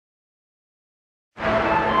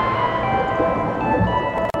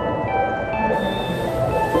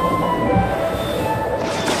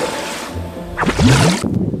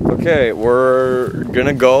Okay, we're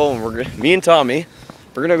gonna go, and me and Tommy,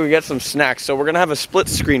 we're gonna go get some snacks. So we're gonna have a split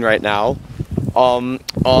screen right now. On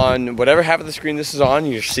whatever half of the screen this is on,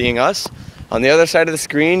 you're seeing us. On the other side of the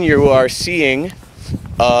screen, you are seeing,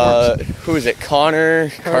 who is it? Connor,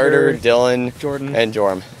 Carter, Dylan, Jordan, and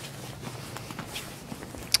Jorm.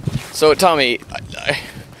 So Tommy,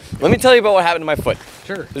 let me tell you about what happened to my foot.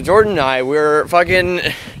 Sure. So Jordan and I, we're fucking,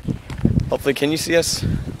 hopefully, can you see us?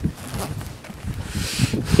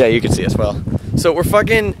 Yeah, you can see us well. So we're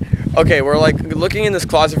fucking, okay, we're like looking in this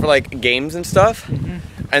closet for like games and stuff. Mm-hmm.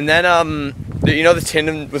 And then, you know the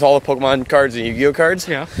tin with all the Pokemon cards and Yu-Gi-Oh cards?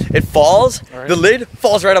 Yeah. It falls, right. The lid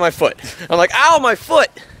falls right on my foot. I'm like, ow, my foot!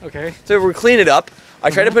 Okay. So we clean it up. I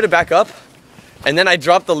try to put it back up, and then I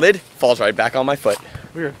drop the lid, falls right back on my foot.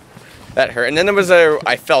 Weird. That hurt. And then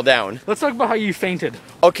I fell down. Let's talk about how you fainted.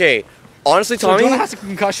 Okay, honestly, Tommy. So Jonah has a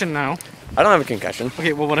concussion now. I don't have a concussion.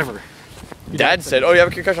 Okay, well, whatever. Dad said, oh, you have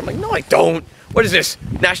a concussion? I'm like, no, I don't. What is this?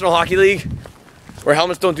 National Hockey League? Where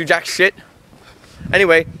helmets don't do jack shit?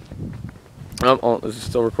 Anyway. Oh, is it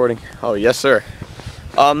still recording? Oh, yes, sir.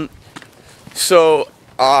 So,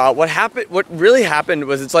 what really happened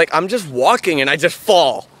was it's like, I'm just walking and I just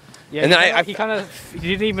fall. Yeah, and then he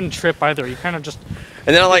didn't even trip either. He kind of just...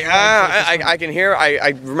 And then I'm like, I can hear, I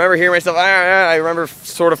remember hearing myself, I remember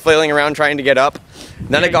sort of flailing around trying to get up. And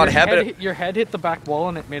then I got your head hit the back wall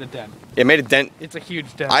and it made a dent. It made a dent. It's a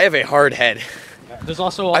huge dent. I have a hard head. Yeah, there's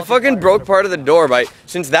also... I fucking broke part of the door, but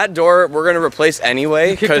since that door we're going to replace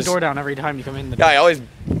anyway. You kick the door down every time you come in the door. Yeah, I always,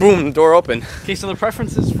 boom, the door open. Okay, so the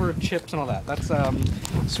preferences for chips and all that. That's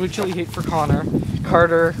sweet chili hate for Connor.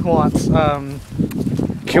 Carter wants...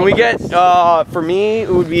 Can we get, for me, it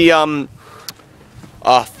would be,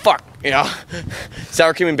 fuck, you know,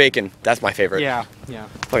 sour cream and bacon. That's my favorite. Yeah, yeah.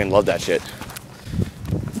 Fucking love that shit.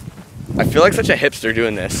 I feel like such a hipster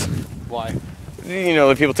doing this. Why? You know,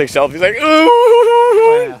 when people take selfies, like, ooh,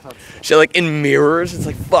 oh, yeah, shit, like in mirrors. It's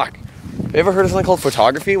like, fuck. Have you ever heard of something called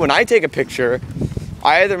photography? When I take a picture,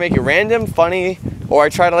 I either make it random, funny, or I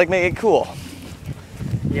try to like make it cool.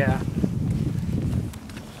 Yeah.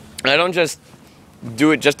 I don't just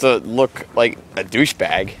do it just to look like a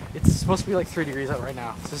douchebag. It's supposed to be like 3 degrees out right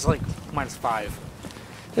now. This is like -5.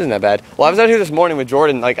 Isn't that bad? Well, I was out here this morning with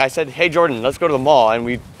Jordan. Like I said, hey Jordan, let's go to the mall.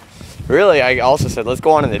 And I also said, let's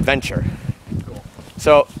go on an adventure. Cool.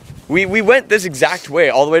 So we went this exact way,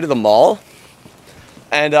 all the way to the mall.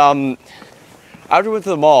 And after we went to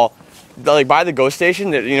the mall, like by the GO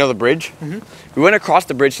station, you know, the bridge, we went across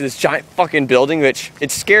the bridge to this giant fucking building, which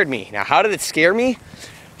it scared me. Now, how did it scare me?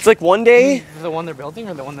 It's like one day. The one they're building,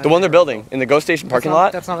 or the one? The one they're building in the GO station parking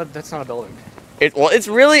lot. That's not a building.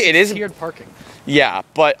 It is tiered parking. Yeah,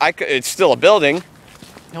 but it's still a building.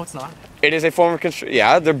 No, it's not. It is a form of construction.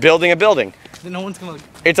 Yeah, they're building a building. Then no one's gonna.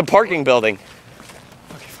 It's a parking building.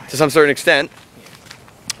 Okay, fine. To some certain extent.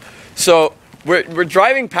 So we're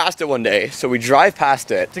driving past it one day. So we drive past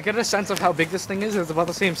it. To get a sense of how big this thing is, it's about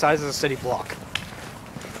the same size as a city block.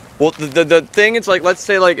 Well, the thing, it's like, let's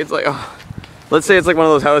say like it's like. Let's say it's like one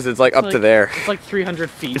of those houses, it's like up to there. It's like 300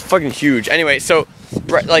 feet. It's fucking huge. Anyway, so,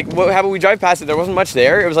 like, what happened, we drive past it, there wasn't much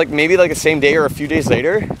there. It was like maybe like the same day or a few days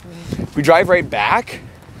later. We drive right back,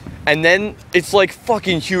 and then it's like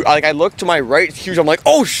fucking huge. Like, I look to my right, it's huge. I'm like,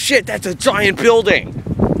 oh shit, that's a giant building.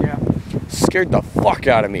 Yeah. Scared the fuck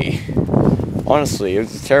out of me. Honestly, it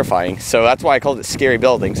was terrifying. So that's why I called it Scary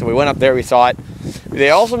Building. So we went up there, we saw it.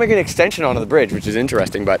 They also make an extension onto the bridge, which is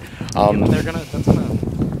interesting, but...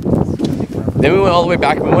 Then we went all the way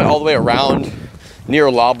back, we went all the way around near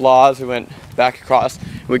Loblaws, we went back across,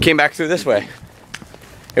 and we came back through this way.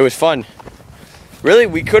 It was fun. Really,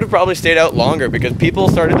 we could have probably stayed out longer because people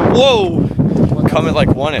started to, come at like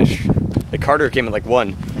 1-ish. Like Carter came at like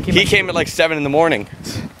 1. He came at like 7 in the morning.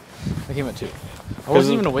 I came at 2. I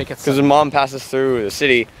wasn't even awake at 7. Because his mom passes through the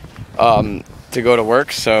city to go to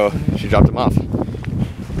work, so she dropped him off.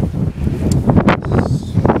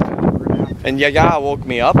 And Yaya woke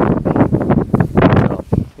me up.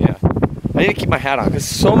 I need to keep my hat on because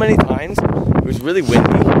so many times it was really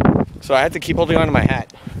windy, so I had to keep holding on to my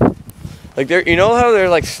hat. Like you know how there are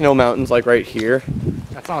like snow mountains like right here?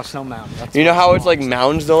 That's not a snow mountain. That's you know how it's like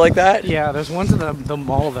mounds though like that? Yeah, there's ones in the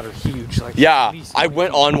mall that are huge. Like yeah, I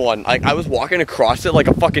went on one. Like I was walking across it like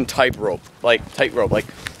a fucking tightrope, like.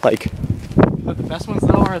 But the best ones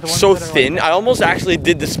though are the ones so that are thin. like, I almost actually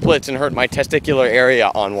did the splits and hurt my testicular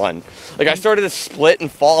area on one. Like I started to split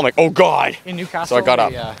and fall. I'm like, oh god. In Newcastle, so I got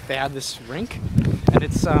up. They had this rink, and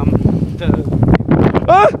it's My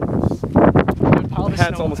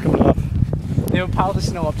hat's almost coming off. They would pile the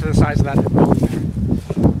snow up to the size of that building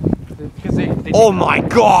because they oh my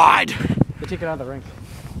god! They take it out of the rink.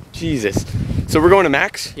 Jesus. So we're going to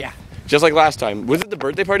Max? Yeah. Just like last time. Was it the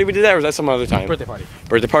birthday party we did that, or was that some other time? Birthday party.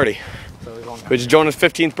 Birthday party. So we're going Which is Jonah's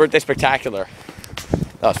 15th birthday spectacular.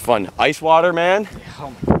 That was fun. Ice water, man. Yeah,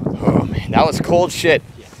 oh my God. Oh man, that was cold shit.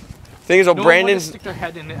 Yeah. Thing is, No Brandon's. one stick their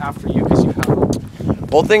head in it after you because you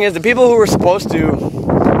have. Well, thing is, the people who were supposed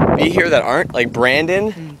to be here that aren't, like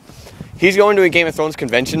Brandon, he's going to a Game of Thrones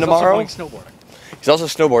convention tomorrow. He's also going snowboarding. He's also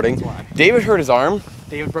snowboarding. That's why. David hurt his arm.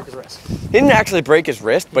 David broke his wrist. He didn't actually break his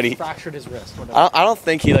wrist, but he fractured his wrist. Whatever. I don't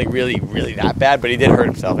think he like really that bad, but he did hurt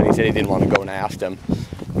himself, and he said he didn't want to go. And I asked him.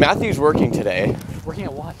 Matthew's working today. Working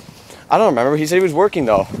at what? I don't remember. He said he was working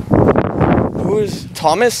though. Who is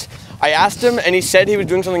Thomas? I asked him, and he said he was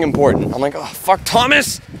doing something important. I'm like, oh fuck,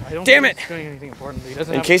 Thomas! Damn it! He's doing anything important. He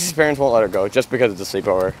doesn't. In case his parents won't let her go, just because it's a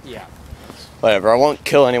sleepover. Yeah. Whatever. I won't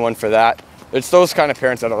kill anyone for that. It's those kind of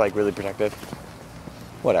parents that are like really protective.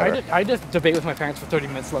 Whatever. I did debate with my parents for 30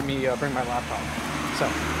 minutes. Let me bring my laptop. So.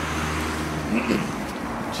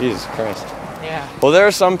 Jesus Christ. Yeah. Well, there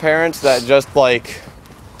are some parents that just like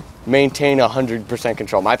maintain 100%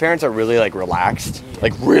 control. My parents are really like relaxed,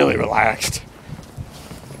 like really relaxed.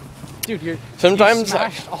 Dude, you Sometimes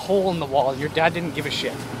smashed a hole in the wall. Your dad didn't give a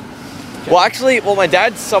shit. Well, actually, my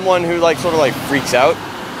dad's someone who like sort of like freaks out.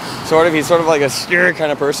 He's sort of like a scary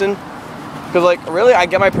kind of person. Because like really, I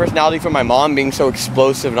get my personality from my mom being so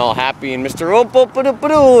explosive and all happy, and Mr.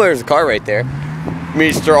 There's a car right there.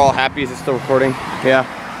 Mr. All Happy, is it still recording? Yeah.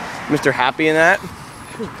 Mr. Happy in that.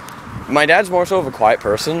 My dad's more so of a quiet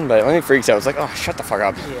person, but when he freaks out, it's like, oh, shut the fuck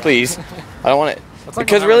up, please. I don't want it. Like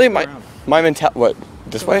because really, my mentality. What?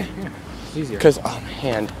 This way? Yeah, it's easier. Because oh my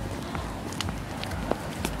hand.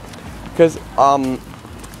 Because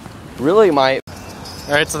really my.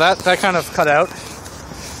 All right, so that kind of cut out.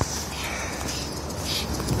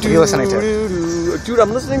 What are you listening to? Dude, I'm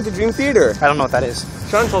listening to Dream Theater. I don't know what that is.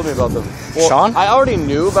 Sean told me about them. Well, Sean? I already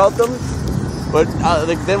knew about them, but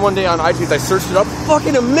like then one day on iTunes I searched it up.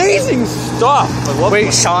 Fucking amazing stuff.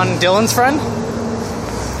 Wait, Sean Dillon's friend?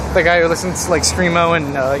 The guy who listens to like screamo and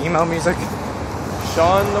emo music?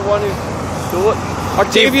 Sean, the one who's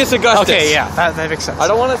Octavius Augustus. Okay, yeah, that makes sense. I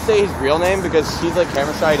don't want to say his real name because he's like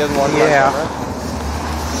camera shy. He doesn't want to be on camera.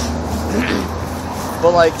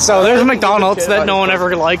 But like, so there's McDonald's that no one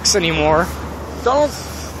ever likes anymore. McDonald's,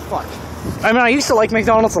 fuck. I mean, I used to like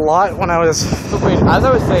McDonald's a lot when I was. So wait, as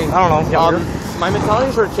I was saying, I don't know. My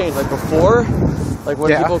mentality sort of changed. Like before, like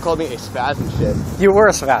when people called me a spaz and shit. You were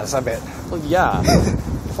a spaz, I bet. Well, yeah.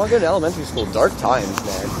 Fucking elementary school, dark times,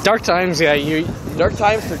 man. Dark times, yeah. Dark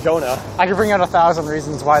times for Jonah. I could bring out 1,000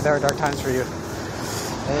 reasons why there are dark times for you.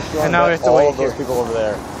 And now we have to wait all those people over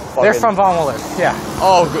there. They're from Von Muller, yeah.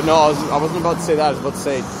 Oh, good. No, I wasn't about to say that. I was about to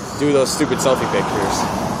say, do those stupid selfie pictures.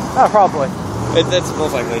 Oh, probably. It's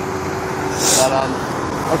most likely. But,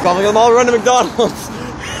 I'm calling them all run to McDonald's.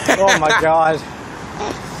 Oh my god.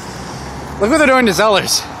 Look what they're doing to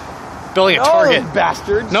Zellers. Building a Target.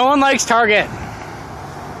 Bastards. No one likes Target.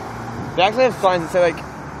 They actually have signs that say, like,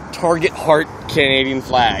 Target Heart Canadian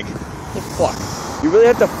flag. What the fuck? You really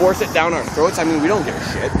have to force it down our throats? I mean, we don't give a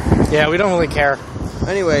shit. Yeah, we don't really care.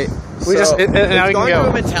 Anyway, we just it's now we gone can go. to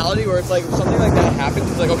a mentality where it's like, if something like that happens,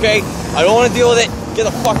 it's like, okay, I don't want to deal with it. Get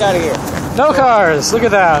the fuck out of here. No cars. Look at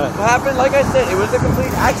that. What happened? Like I said, it was a complete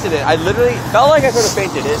accident. I literally felt like I could have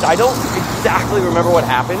fainted. I don't exactly remember what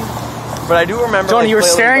happened, but I do remember. Tony, you were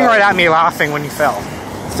staring right at me, laughing when you fell.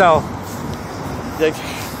 So, like,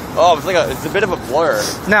 oh, it's a bit of a blur.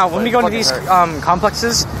 Now, when we go into these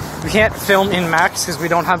complexes, we can't film in Max because we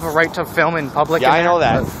don't have a right to film in public. Yeah, I know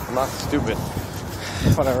that. I'm not stupid.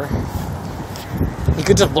 Whatever. You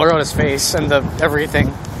could just blur out his face and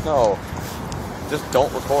everything. No. Just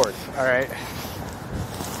don't record. Alright.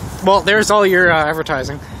 Well, there's all your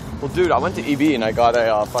advertising. Well, dude, I went to EB and I got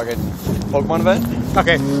a fucking Pokemon event.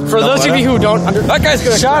 Okay. For those of you who don't that guy's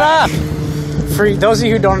gonna shut up! For those of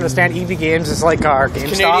you who don't understand, EB Games is like our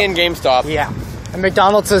GameStop. Canadian GameStop. Yeah. And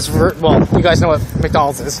McDonald's is, well, you guys know what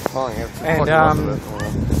McDonald's is. Oh, yeah. And,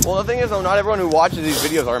 well, the thing is, though, not everyone who watches these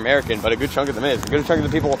videos are American, but a good chunk of them is. A good chunk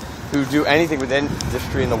of the people who do anything with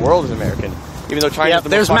industry in the world is American. Even though China is the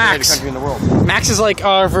most populated country in the world. Max is like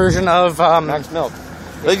our version of... Max Milk.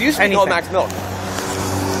 They used to be called Max Milk.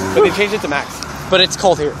 But they changed it to Max. But it's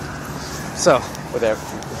cold here. So. Whatever.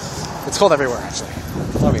 It's cold everywhere, actually.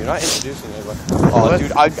 I mean, you're not introducing it. Oh,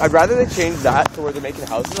 dude, I'd rather they change that to where they're making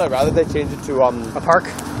houses. I'd rather they change it to, a park?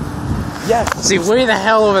 Yes. See, way the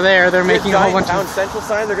hell over there, they're making a whole bunch of... Central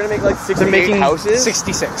sign, they're going to make like 68 houses.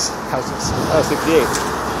 66 houses. Oh, 68.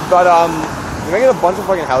 But, they're making a bunch of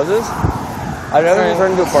fucking houses. I'd rather they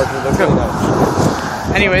turn into a park. That's really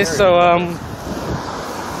nice. Anyways, so,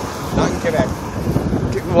 not in Quebec.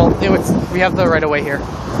 Well, we have the right of way here.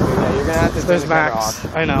 Yeah, you're gonna have to. There's Max.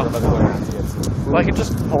 I know. Well, I can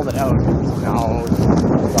just hold it out. No.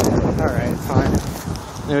 Alright, fine.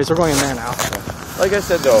 Anyways, we're going in there now. Like I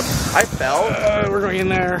said though, I fell. We're going in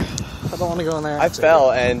there. I don't want to go in there. I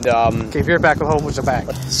fell and Okay, if you're back with home, what's your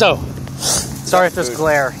bag? So, sorry if there's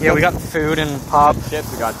glare. Yeah, we got food and pop.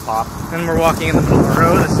 Chips, we got pop. And we're walking in the middle of the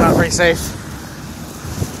road. It's not very safe.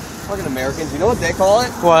 Fucking Americans, you know what they call it?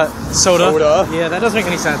 What? Soda? Soda. Yeah, that doesn't make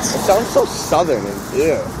any sense. It sounds so southern and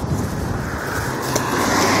ew.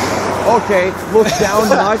 Okay, look down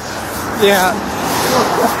much. Yeah.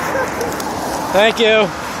 Thank you.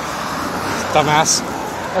 Dumbass.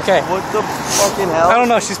 Okay. What the fucking hell? I don't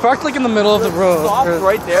know. She's parked like in the middle of the road. Stopped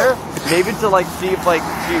right there, maybe to like see if like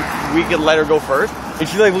we could let her go first, and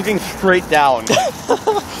she's like looking straight down.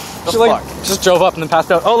 She like just drove up and then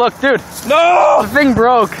passed out. Oh look, dude! No! The thing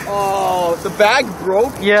broke. Oh, the bag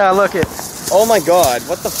broke. Yeah, look it. Oh my god,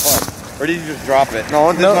 what the fuck? Or did you just drop it? No,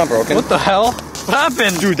 it's not broken. What the hell? What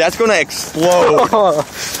happened? Dude, that's gonna explode.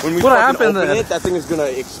 When we what happened open then? it, that thing is gonna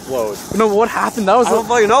explode. No, what happened? That was. I don't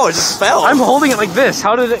fucking know. It just fell. I'm holding it like this.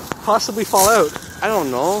 How did it possibly fall out? I don't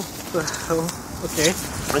know. Okay.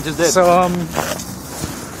 It just did. So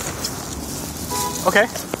okay.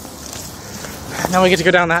 Now we get to go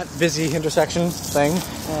down that busy intersection thing.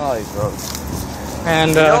 Oh, these roads. And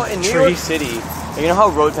you know, in New York City, you know how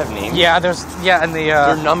roads have names? Yeah, and the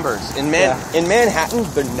they're numbers. In Manhattan,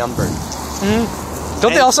 they're numbered.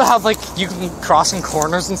 Don't they also have like you can cross in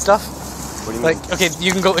corners and stuff? What do you mean? Like okay,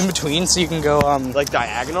 you can go in between, so you can go like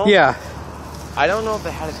diagonal? Yeah. I don't know if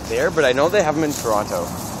they had it there, but I know they have them in Toronto.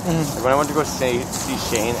 Like when I went to go see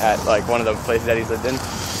Shane at like one of the places that he's lived in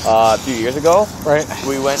a few years ago, right?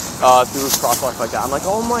 We went through crosswalks like that. I'm like,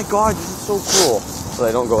 oh my god, this is so cool. So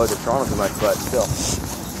I don't go to Toronto too much, but still.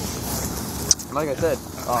 Like I said,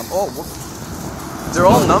 they're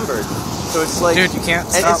all numbered. So it's like, dude, you can't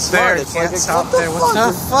and stop it's there. Smart. You can't stop there. What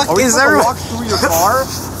the fuck? Are we is everyone walk through your car?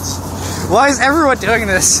 Why is everyone doing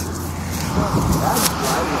this?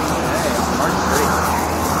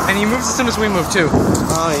 And he moves as soon as we move too.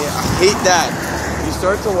 Oh yeah, I hate that. You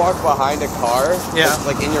start to walk behind a car, that's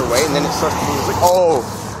like in your way, and then it starts to move. It's like, oh,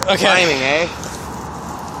 okay. Timing, eh?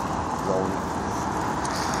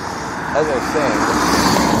 As I was saying,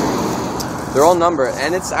 they're all numbered,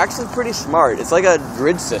 and it's actually pretty smart. It's like a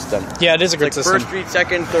grid system. Yeah, it is a grid system. First street,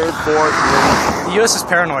 second, third, fourth. The U.S. is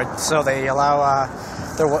paranoid, so they allow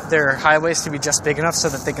their highways to be just big enough so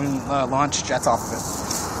that they can launch jets off of it.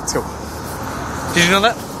 Let's go. Did you know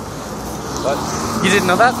that? What? You didn't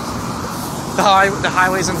know that? The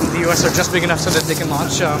highways in the U.S. are just big enough so that they can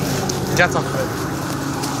launch jets off of it.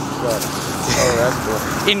 What? Oh, that's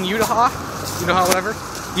cool. In Utah, whatever,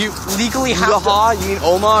 you legally have Utah? You mean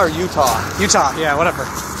Omaha or Utah? Utah, yeah, whatever.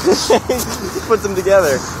 Put them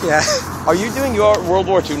together. Yeah. Are you doing your World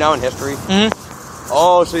War II now in history?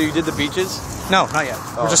 Oh, so you did the beaches? No, not yet.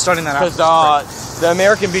 We're just starting that out. Because the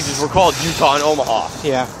American beaches were called Utah and Omaha.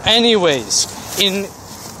 Yeah. Anyways, in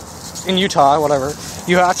Utah, whatever,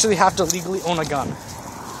 you actually have to legally own a gun.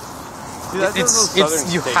 Dude,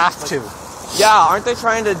 you have to. Yeah, aren't they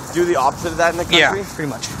trying to do the opposite of that in the country? Yeah, pretty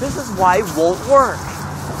much. This is why it won't work.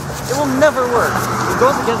 It will never work. It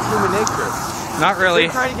goes against human nature. Not really.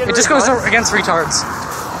 It just goes against retards.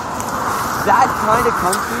 That kind of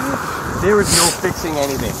country, there is no fixing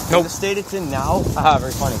anything. Nope. The state it's in now,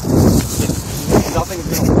 very funny.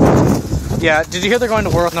 Nothing's gonna work. Yeah, did you hear they're going to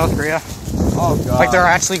war with North Korea? Oh god. Like they're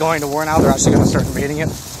actually going to war now, they're actually going to start invading it.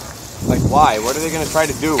 Like why? What are they going to try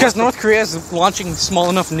to do? Because North Korea is launching small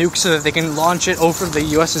enough nukes so that they can launch it over the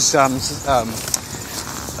U.S.'s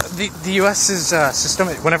the U.S.'s system.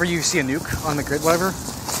 Whenever you see a nuke on the grid, whatever,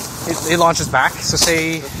 it launches back. So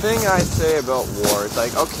say the thing I say about war is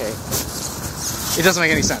like, okay, it doesn't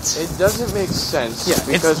make any sense. It doesn't make sense. Yeah,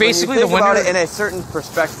 because it's basically when you think the about winner it in a certain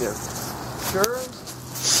perspective. Sure,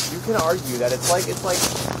 you can argue that it's like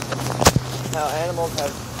how animals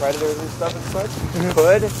have predators and stuff and such. You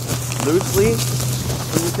could loosely,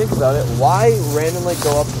 when you think about it, why randomly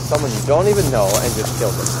go up to someone you don't even know and just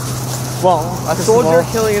kill them? Well, a soldier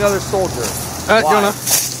killing another soldier. Why?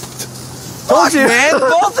 Told you, man!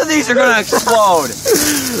 Both of these are gonna explode.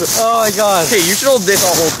 Oh my god. Okay, you should hold this.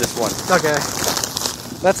 I'll hold this one. Okay.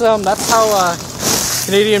 That's how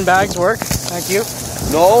Canadian bags work. Thank you.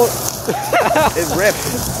 No, it ripped.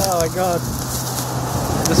 Oh my god.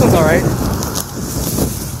 This one's all right.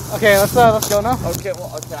 Okay, let's go now. Okay,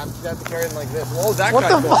 well, okay, I'm just gonna have to carry them like this. Whoa, that what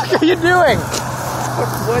the fuck are you doing?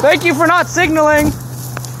 What? Thank you for not signaling.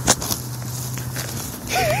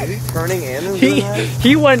 Is he turning in?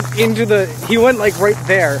 He went like right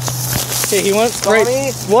there. Okay, he went right.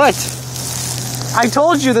 Me? What? I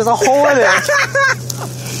told you there's a hole in it.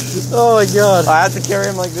 Oh my god. I have to carry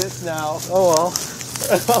him like this now. Oh well.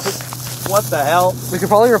 What the hell? We could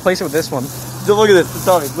probably replace it with this one. Dude, look at this.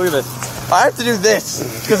 Tell me, look at this. I have to do this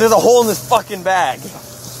because there's a hole in this fucking bag.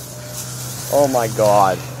 Oh my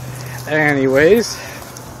god. Anyways.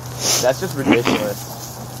 That's just ridiculous.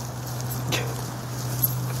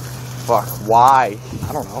 Fuck, why?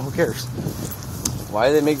 I don't know, who cares? Why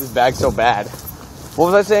did they make this bag so bad? What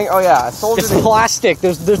was I saying? Oh yeah, a soldier. It's plastic.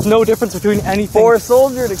 There's no difference between anything. For a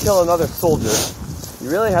soldier to kill another soldier, you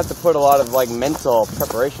really have to put a lot of like mental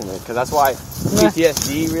preparation in, because that's why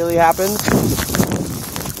PTSD really happens.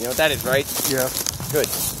 You know what that is, right? Yeah. Good.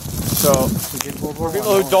 So, for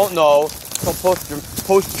people who don't know,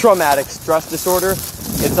 post-traumatic stress disorder,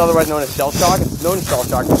 it's otherwise known as shell shock. It's known as shell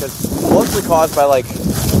shock because it's mostly caused by like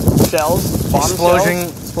shells, bomb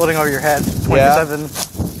exploding over your head. 27. Yeah.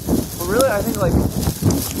 But really, I think like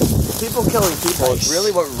people killing people is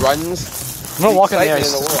really what runs I'm gonna walk on the ice.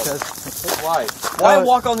 in the world. Why? Why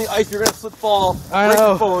walk on the ice? You're gonna slip, fall, break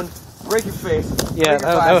your phone, break your face. Yeah,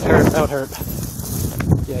 that would hurt. That would hurt.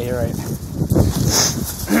 Yeah, you're right.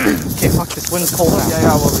 Okay, fuck, this wind's cold now.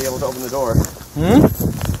 Yeah, I won't be able to open the door. Hmm?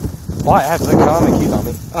 Why? I have the comic keys on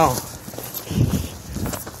me. Oh.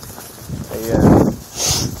 Yeah.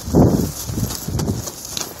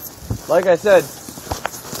 Like I said,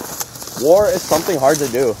 war is something hard to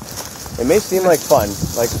do. It may seem like fun.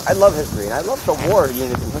 Like, I love history, and I love the war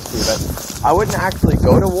units in history, but I wouldn't actually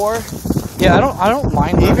go to war. Yeah, I don't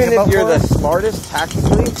mind. Even if you're the smartest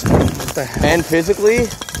tactically and physically.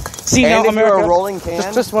 See, and now, if America, you're a rolling can.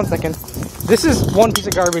 just 1 second. This is one piece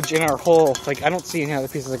of garbage in our whole. Like, I don't see any other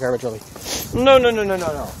pieces of garbage really. No. I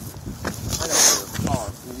know.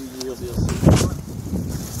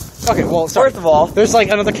 Okay, well, sorry. First of all, there's like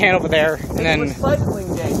another can over there, and then it's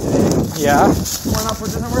recycling day today. yeah. Why not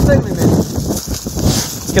put this in recycling bin?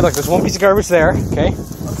 Okay, look, there's one piece of garbage there. Okay. I'm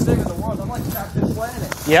sick of the world. I'm like Captain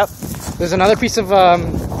Planet. Yep. There's another piece of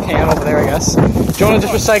can over there, I guess. Jonah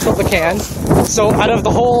just recycled the can. So out of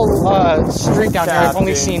the whole street down here, I've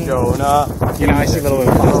only seen. Jonah. You know, I see a little bit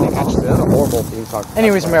of plastic. Actually, that's a horrible theme talk.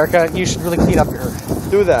 Anyways, America, you should really clean up your.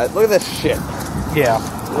 Do that. Look at this shit. Yeah.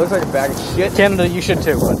 It looks like a bag of shit. Canada, you should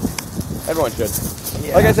too, but. Everyone should.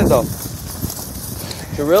 Yeah. Like I said though,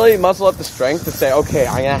 to really muscle up the strength to say, okay,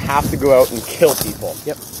 I'm gonna have to go out and kill people.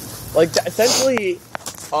 Yep. Like essentially,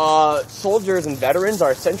 soldiers and veterans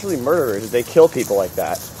are essentially murderers. They kill people like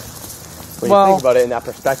that. When you think about it in that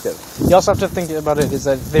perspective. You also have to think about it is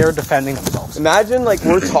that they're defending themselves. Imagine like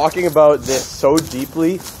we're talking about this so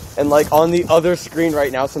deeply, and like on the other screen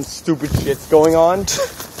right now, some stupid shit's going on.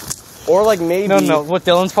 Or like maybe... No. What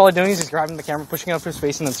Dylan's probably doing is he's grabbing the camera, pushing it up to his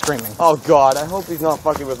face, and then screaming. Oh god, I hope he's not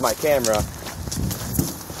fucking with my camera.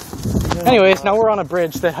 Anyways, now we're on a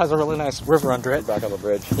bridge that has a really nice river under it. Back on the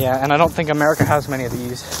bridge. Yeah, and I don't think America has many of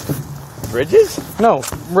these. Bridges? No,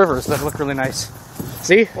 rivers that look really nice.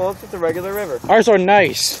 See? Well, it's just a regular river. Ours are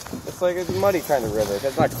nice. It's like a muddy kind of river.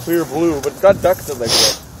 It's not clear blue, but it's got ducks that live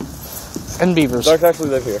here. And beavers. Ducks actually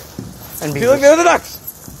live here. And See, beavers. look, there are the ducks!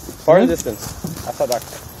 Far in the distance. I saw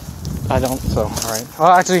ducks. I don't, so, alright.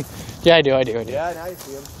 Well, actually, yeah, I do. Yeah, now you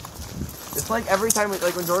see them. It's like every time,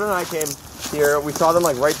 like when Jordan and I came here, we saw them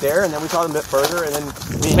like right there, and then we saw them a bit further, and then...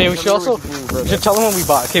 Maybe we should also, we should tell them what we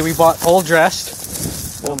bought. Okay, we bought Old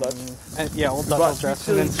Dressed. Old Dutch. Old Dressed,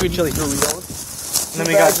 and then Sweet Chili. Doritos. And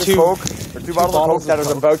then we got two bottles of Coke that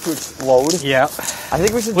are about to explode. Yeah. I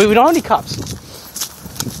think we should... Wait, we don't have any cups.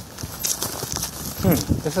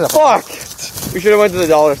 This is a... Fuck! We should have went to the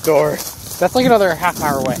dollar store. That's like another half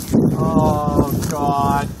hour away. Oh,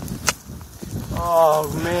 God. Oh,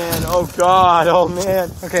 man. Oh, God. Oh, man.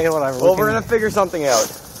 Okay, whatever. Well, we're going to figure something out.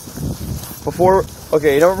 Before...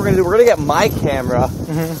 Okay, you know what we're going to do? We're going to get my camera,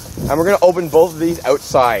 and we're going to open both of these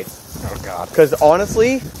outside. Oh, God. Because,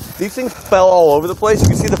 honestly, these things fell all over the place. You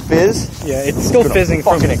can see the fizz. Yeah, it's still fizzing.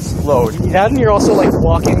 Fucking explode. That and you're also, like,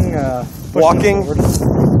 walking... Yeah. That's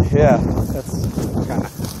kind of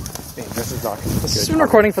dangerous. This is not good. This has been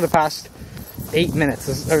recording for the past 8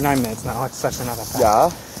 minutes, or 9 minutes now. It's actually not that fast. Yeah.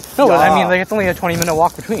 No, but I mean, like, it's only a 20-minute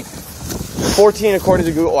walk between. 14 according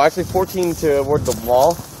to Google. Well, actually 14 toward the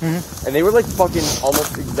mall. And they were like fucking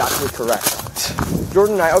almost exactly correct.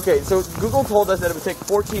 Jordan and I, okay, so Google told us that it would take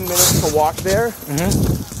 14 minutes to walk there.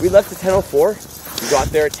 We left at 10:04. We got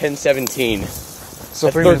there at 10:17. So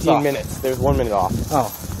that's 13 minutes. There's 1 minute off.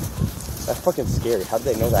 Oh. That's fucking scary. How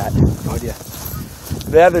did they know that? No idea.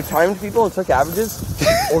 They either timed people and took averages,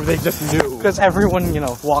 or they just knew. Because everyone,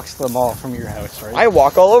 walks to the mall from your house, right? I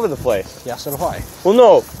walk all over the place. Yeah, so do I. Well,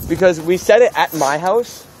 no, because we set it at my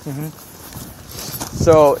house.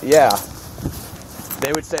 So, yeah.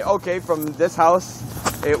 They would say, okay, from this house,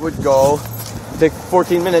 it would go take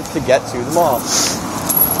 14 minutes to get to the mall.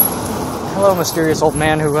 Hello, mysterious old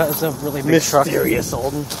man who has a really big truck. Mysterious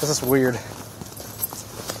old. This is weird.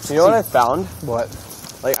 You know what I found? What?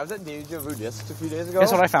 Like, I was at Deja Vu Discs a few days ago.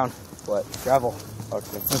 Guess what I found? What? Gravel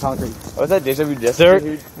Okay. and concrete. I was at Deja Vu Discs. Dirt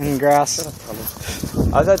and grass.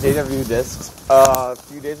 I was at Deja Vu Discs a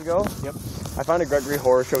few days ago. Yep. I found a Gregory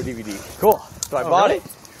Horror Show DVD. Cool. So I bought really?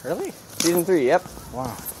 it. Really? Season 3, yep.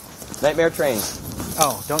 Wow. Nightmare Train.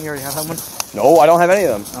 Oh, don't you already have that one? No, I don't have any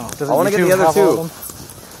of them. Oh, does I want to get the other have all of two. them?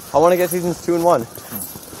 I want to get seasons 2 and 1.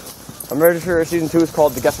 I'm very sure season 2 is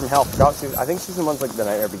called The Guest from Hell. I think season 1's like The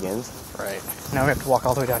Nightmare Begins. Right. Now we have to walk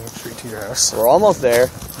all the way down your street to your house. We're almost there.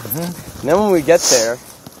 And then when we get there,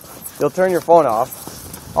 you'll turn your phone off.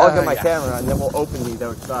 I'll get my camera and then we'll open these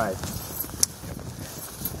outside.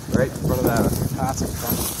 Right in front of the house. That's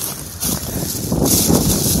fun.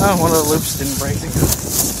 Oh, one of the loops didn't break.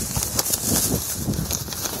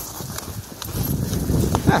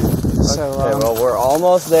 So, okay, well, we're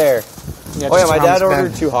almost there. Yeah, Oh yeah, my dad ordered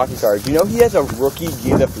bend. 2 hockey cards. You know he has a rookie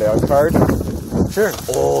Guy Lafleur card? Sure.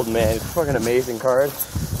 Old man, it's a fucking amazing card.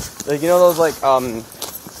 Like, you know those like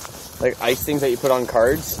ice things that you put on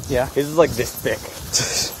cards? Yeah. His is like this thick.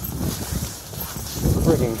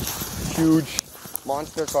 Freaking huge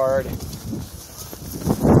monster card.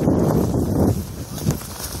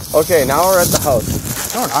 Okay, now we're at the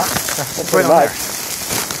house. No, we're not. That's Pretty way down much.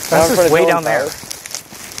 there. That's just way down there.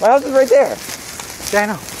 My house is right there. Yeah, I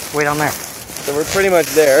know. Way down there. So we're pretty much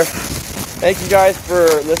there. Thank you guys for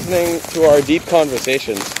listening to our deep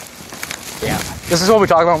conversations. Yeah. This is what we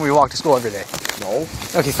talk about when we walk to school every day. No.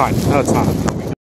 Okay, fine. No, it's not.